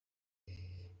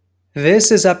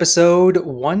This is episode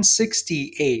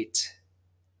 168.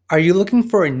 Are you looking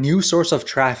for a new source of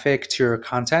traffic to your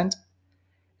content?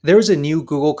 There's a new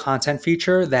Google content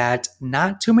feature that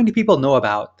not too many people know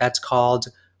about that's called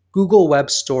Google Web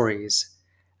Stories.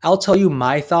 I'll tell you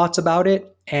my thoughts about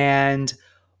it and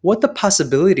what the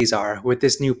possibilities are with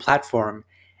this new platform.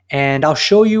 And I'll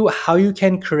show you how you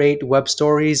can create web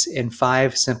stories in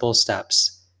 5 simple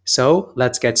steps. So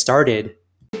let's get started.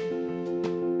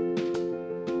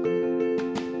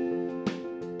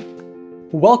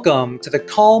 Welcome to the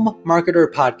Calm Marketer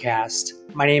Podcast.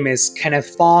 My name is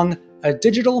Kenneth Fong, a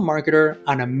digital marketer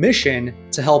on a mission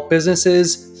to help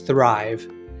businesses thrive.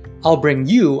 I'll bring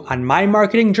you on my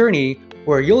marketing journey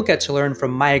where you'll get to learn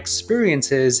from my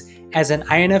experiences as an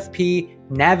INFP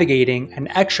navigating an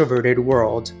extroverted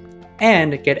world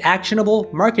and get actionable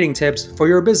marketing tips for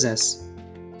your business.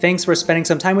 Thanks for spending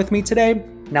some time with me today.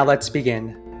 Now let's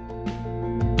begin.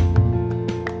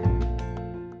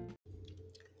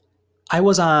 I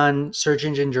was on Search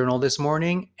Engine Journal this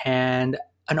morning and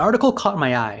an article caught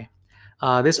my eye.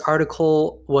 This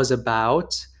article was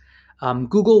about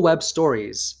Google Web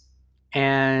Stories,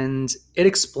 and it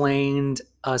explained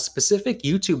a specific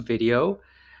YouTube video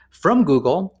from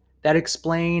Google that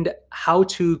explained how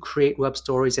to create web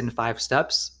stories in 5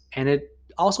 steps. And it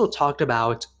also talked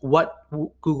about what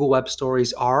Google Web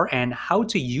Stories are and how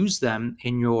to use them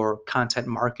in your content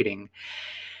marketing.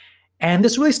 And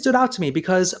this really stood out to me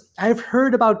because I've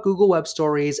heard about Google Web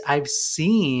Stories. I've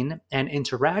seen and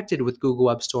interacted with Google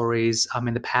Web Stories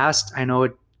in the past. I know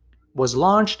it was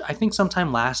launched, I think,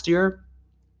 sometime last year,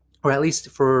 or at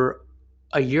least for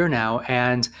a year now.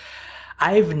 And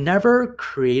I've never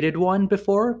created one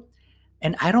before.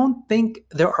 And I don't think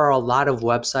there are a lot of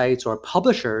websites or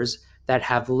publishers that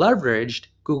have leveraged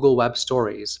Google Web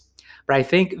Stories. But I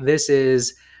think this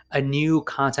is a new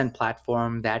content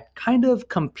platform that kind of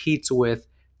competes with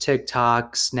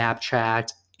TikTok,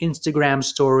 Snapchat, Instagram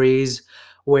stories,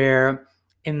 where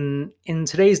in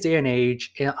today's day and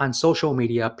age on social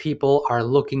media, people are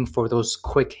looking for those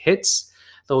quick hits,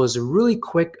 those really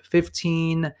quick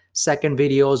 15-second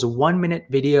videos, 1-minute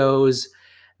videos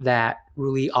that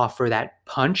really offer that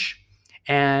punch.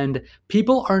 And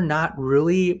people are not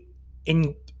really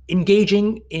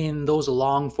engaging in those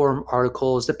long form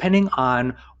articles, depending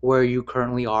on where you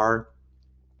currently are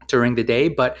during the day.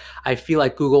 But I feel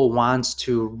like Google wants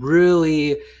to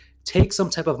really take some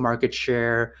type of market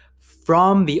share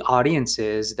from the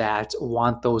audiences that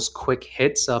want those quick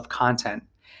hits of content.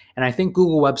 And I think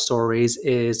Google Web Stories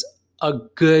is a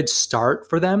good start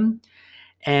for them.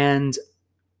 And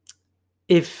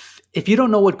if you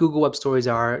don't know what Google Web Stories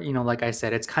are, like I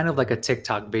said, it's kind of like a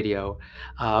TikTok video,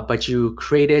 but you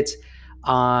create it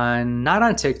not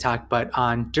on TikTok, but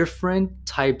on different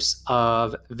types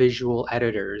of visual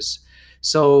editors.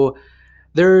 So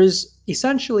there's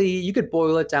essentially, you could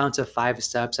boil it down to 5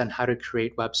 steps on how to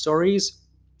create web stories.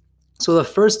 So the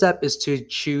first step is to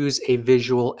choose a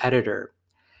visual editor.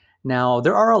 Now,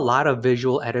 there are a lot of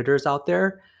visual editors out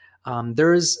there.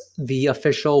 There's the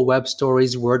official Web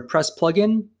Stories WordPress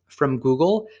plugin from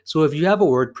Google. So if you have a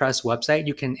WordPress website,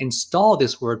 you can install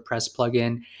this WordPress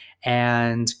plugin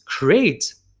and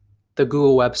create the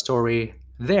Google Web Story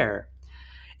there.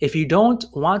 If you don't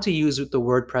want to use the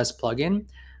WordPress plugin,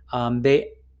 they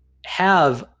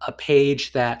have a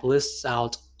page that lists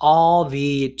out all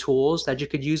the tools that you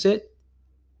could use it.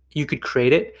 You could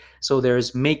create it. So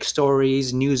there's Make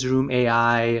Stories, Newsroom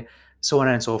AI, so on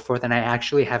and so forth. And I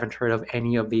actually haven't heard of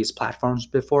any of these platforms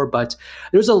before, but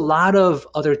there's a lot of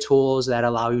other tools that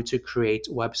allow you to create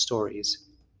web stories.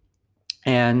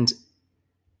 And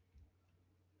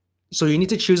so you need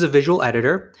to choose a visual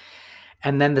editor.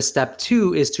 And then the step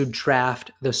 2 is to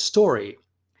draft the story.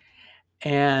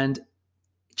 And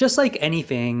just like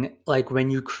anything, like when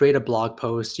you create a blog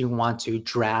post, you want to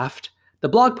draft the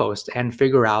blog post and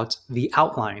figure out the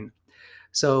outline.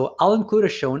 So I'll include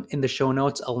in the show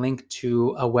notes a link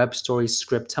to a web story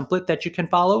script template that you can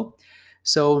follow.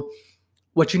 So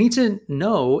what you need to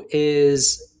know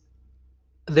is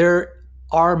there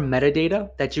are metadata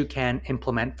that you can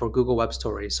implement for Google Web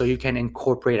Stories. So you can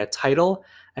incorporate a title,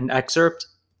 an excerpt,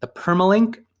 the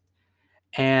permalink,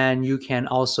 and you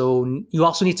also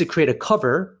need to create a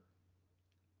cover.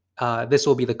 This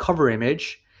will be the cover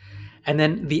image, and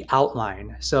then the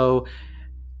outline. So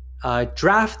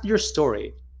draft your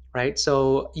story, right?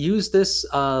 So use this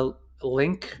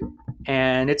link,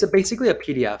 and it's basically a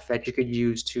PDF that you could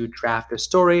use to draft a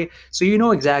story. So you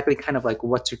know exactly kind of like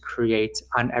what to create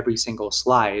on every single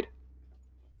slide.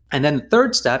 And then the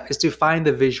third step is to find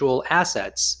the visual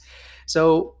assets.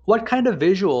 So what kind of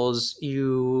visuals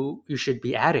you should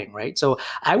be adding, right? So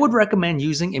I would recommend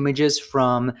using images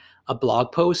from a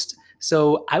blog post.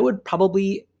 So I would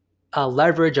probably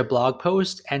leverage a blog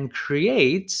post and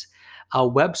create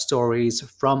web stories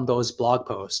from those blog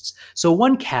posts. So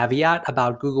one caveat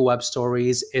about Google Web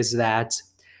Stories is that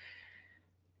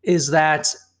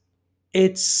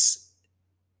it's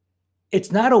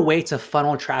it's not a way to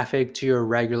funnel traffic to your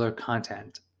regular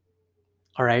content.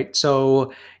 All right.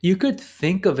 So you could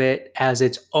think of it as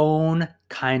its own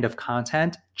kind of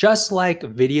content, just like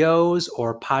videos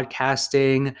or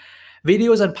podcasting.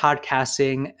 Videos and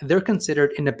podcasting, they're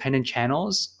considered independent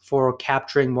channels for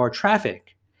capturing more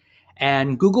traffic.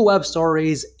 And Google Web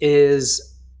Stories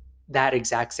is that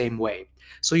exact same way.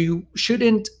 So you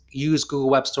shouldn't use Google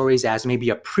Web Stories as maybe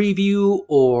a preview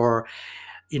or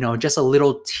just a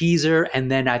little teaser, and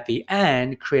then at the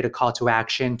end create a call to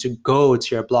action to go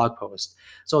to your blog post.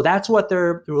 So that's what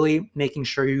they're really making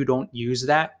sure you don't use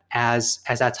that as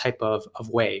that type of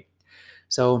way.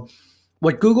 So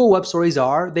what Google Web Stories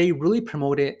are, they really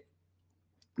promote it.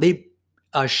 They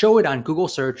show it on Google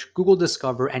Search, Google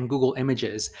Discover, and Google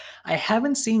Images. I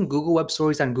haven't seen Google Web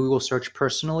Stories on Google Search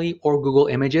personally or Google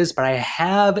Images, but I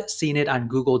have seen it on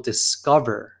Google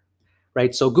Discover,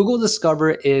 right? So Google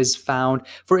Discover is found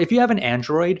for if you have an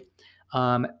Android,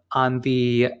 on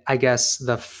I guess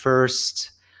the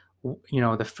first,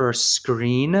 the first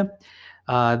screen,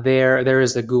 there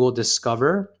is the Google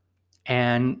Discover,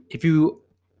 and if you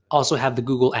also have the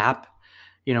Google app,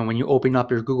 when you open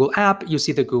up your Google app, you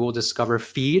see the Google Discover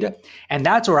feed, and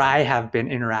that's where I have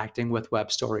been interacting with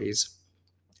web stories.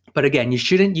 But again, you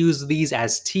shouldn't use these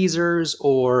as teasers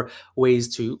or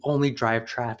ways to only drive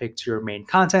traffic to your main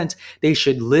content. They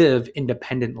should live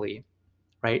independently,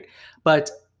 right? But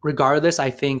regardless, I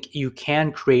think you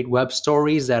can create web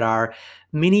stories that are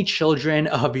mini children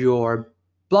of your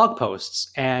blog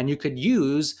posts. And you could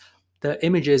use the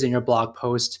images in your blog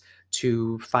post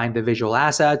to find the visual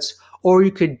assets, or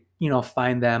you could,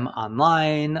 find them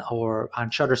online or on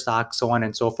Shutterstock, so on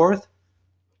and so forth.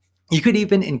 You could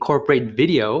even incorporate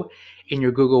video in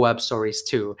your Google Web Stories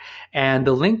too. And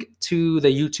the link to the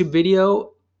YouTube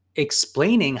video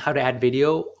explaining how to add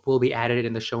video will be added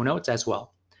in the show notes as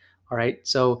well. All right.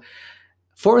 So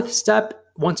fourth step,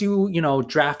 once you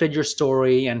drafted your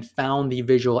story and found the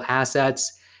visual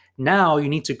assets, now you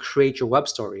need to create your web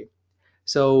story.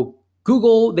 So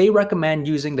Google, they recommend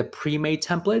using the pre-made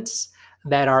templates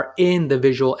that are in the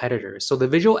visual editors. So the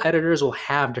visual editors will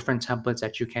have different templates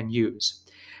that you can use.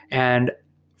 And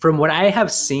from what I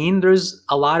have seen, there's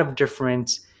a lot of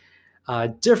different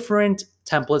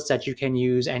templates that you can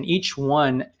use, and each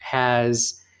template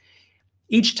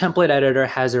editor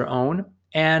has their own.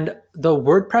 And the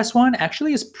WordPress one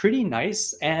actually is pretty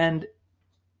nice and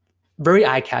very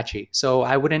eye-catchy. So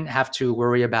I wouldn't have to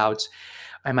worry about,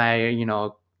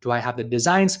 do I have the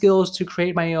design skills to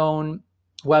create my own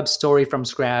web story from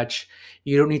scratch?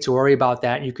 You don't need to worry about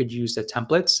that. You could use the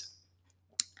templates.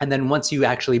 And then once you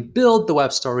actually build the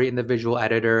web story in the visual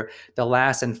editor, the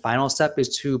last and final step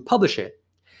is to publish it.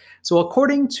 So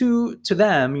according to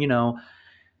them, you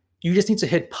just need to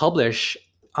hit publish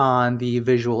on the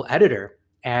visual editor.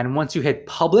 And once you hit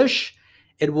publish,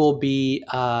 it will be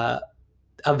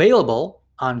available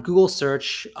on Google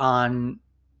Search, on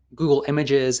Google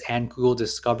Images, and Google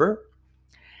Discover.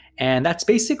 And that's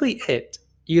basically it.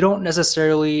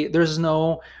 There's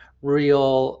no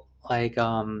real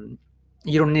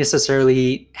you don't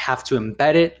necessarily have to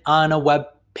embed it on a web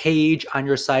page on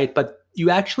your site, but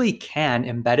you actually can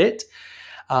embed it.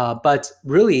 But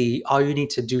really, all you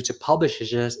need to do to publish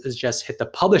is just hit the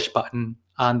publish button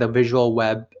on the visual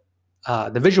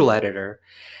editor,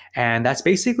 and that's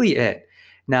basically it.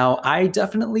 Now, I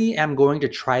definitely am going to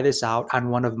try this out on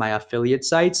one of my affiliate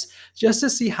sites just to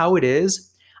see how it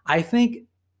is. I think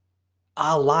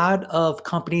a lot of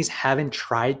companies haven't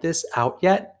tried this out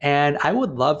yet, and I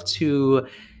would love to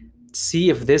see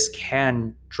if this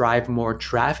can drive more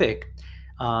traffic.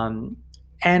 And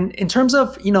in terms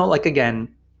of, again,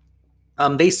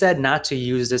 they said not to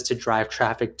use this to drive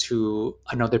traffic to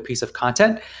another piece of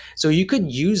content. So you could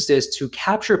use this to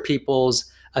capture people's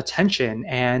attention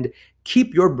and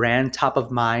keep your brand top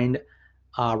of mind,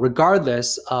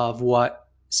 regardless of what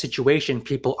situation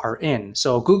people are in.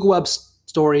 So Google Web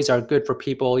Stories are good for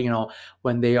people,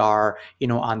 when they are,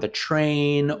 on the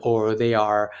train, or they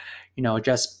are,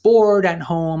 just bored at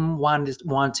home,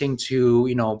 wanting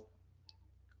to,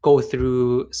 go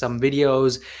through some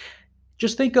videos.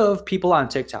 Just think of people on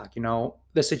TikTok,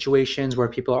 the situations where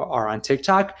people are on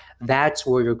TikTok. That's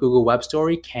where your Google Web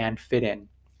Story can fit in.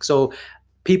 So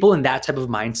people in that type of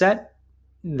mindset,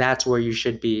 that's where you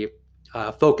should be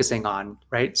focusing on,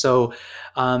 right? So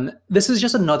this is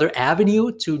just another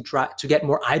avenue to get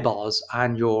more eyeballs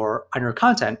on your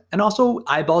content, and also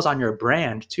eyeballs on your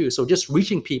brand too. So just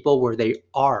reaching people where they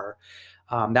are.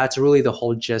 That's really the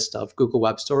whole gist of Google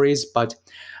Web Stories. But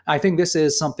I think this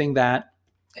is something that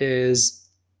is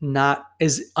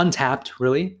untapped.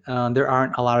 Really, there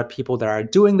aren't a lot of people that are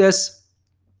doing this,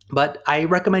 but I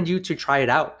recommend you to try it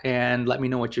out and let me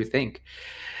know what you think.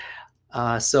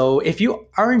 So if you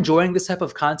are enjoying this type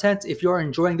of content, if you're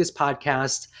enjoying this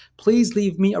podcast, please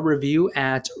leave me a review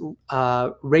at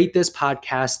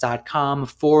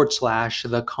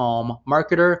ratethispodcast.com/The Calm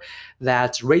Marketer.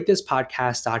 That's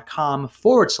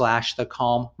ratethispodcast.com/The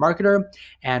Calm Marketer.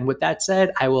 And with that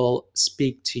said, I will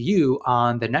speak to you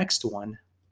on the next one.